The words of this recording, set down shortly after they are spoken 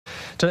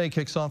Today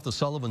kicks off the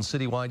Sullivan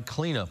Citywide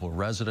cleanup, where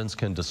residents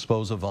can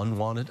dispose of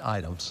unwanted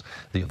items.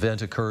 The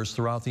event occurs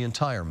throughout the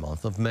entire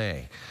month of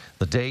May.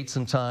 The dates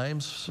and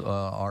times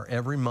are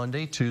every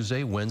Monday,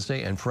 Tuesday,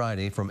 Wednesday, and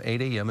Friday from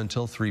 8 a.m.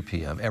 until 3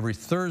 p.m. Every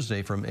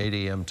Thursday from 8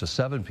 a.m. to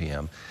 7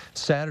 p.m.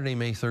 Saturday,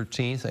 May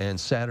 13th and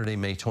Saturday,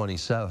 May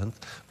 27th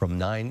from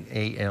 9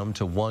 a.m.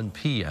 to 1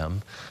 p.m.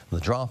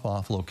 The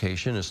drop-off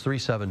location is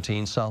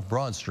 317 South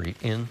Broad Street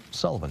in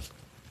Sullivan.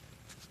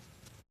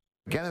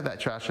 Gather that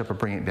trash up and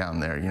bring it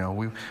down there. You know,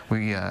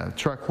 we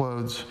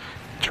truckloads,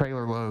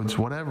 trailer loads,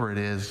 whatever it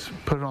is,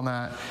 put it on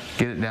that,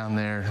 get it down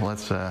there.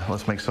 Let's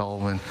make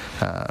Sullivan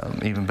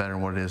even better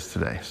than what it is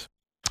today.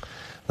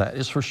 That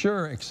is for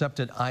sure.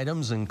 Accepted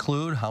items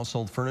include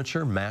household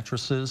furniture,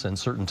 mattresses, and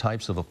certain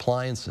types of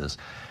appliances.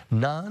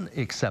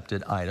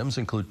 Non-accepted items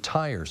include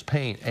tires,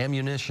 paint,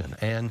 ammunition,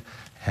 and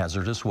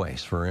hazardous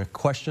waste. For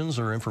questions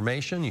or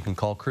information, you can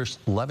call Chris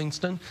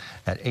Levingston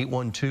at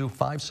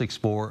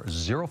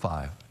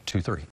 812-564-0523.